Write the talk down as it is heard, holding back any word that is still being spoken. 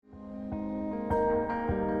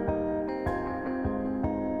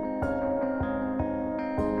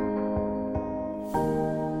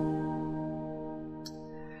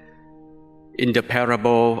In the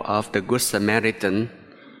parable of the Good Samaritan,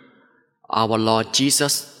 our Lord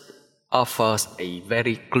Jesus offers a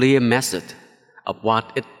very clear message of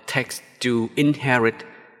what it takes to inherit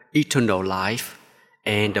eternal life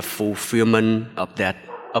and the fulfillment of that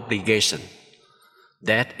obligation.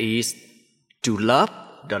 That is to love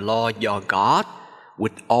the Lord your God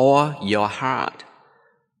with all your heart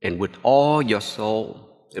and with all your soul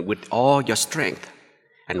and with all your strength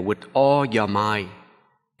and with all your mind,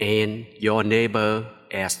 and your neighbor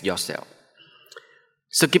as yourself.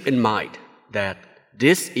 So keep in mind that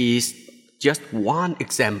this is just one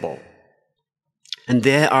example. And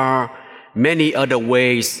there are many other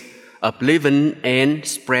ways of living and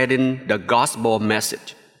spreading the gospel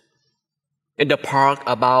message. And the part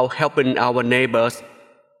about helping our neighbors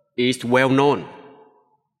is well known.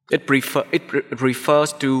 It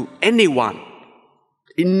refers to anyone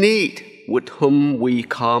in need with whom we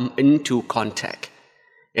come into contact.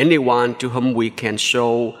 Anyone to whom we can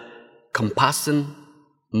show compassion,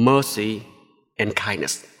 mercy, and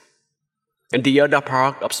kindness. And the other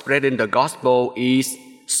part of spreading the gospel is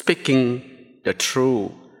speaking the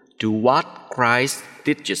truth to what Christ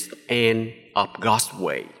teaches and of God's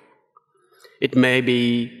way. It may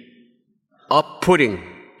be off-putting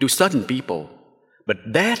to certain people, but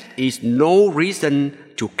that is no reason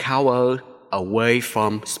to cower away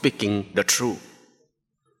from speaking the truth.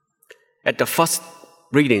 At the first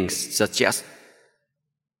readings suggest,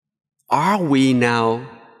 are we now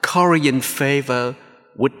currying favor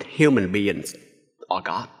with human beings or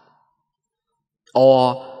God?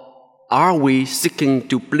 Or are we seeking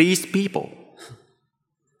to please people?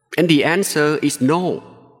 And the answer is no.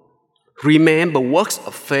 Remember, works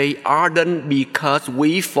of faith are done because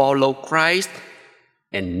we follow Christ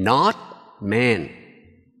and not man.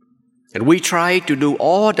 And we try to do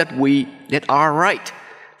all that are right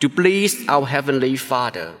to please our Heavenly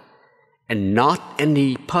Father and not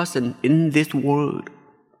any person in this world.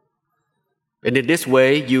 And in this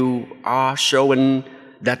way, you are showing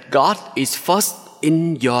that God is first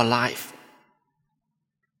in your life.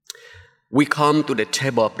 We come to the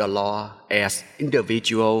table of the Lord as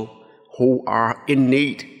individuals who are in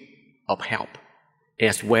need of help,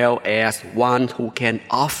 as well as one who can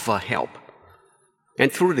offer help.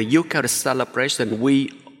 And through the Eucharist celebration, we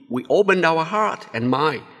open our heart and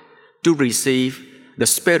mind to receive the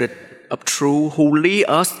Spirit of truth who lead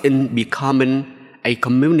us in becoming a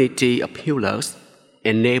community of healers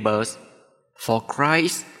and neighbors for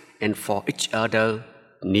Christ and for each other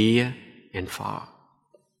near and far.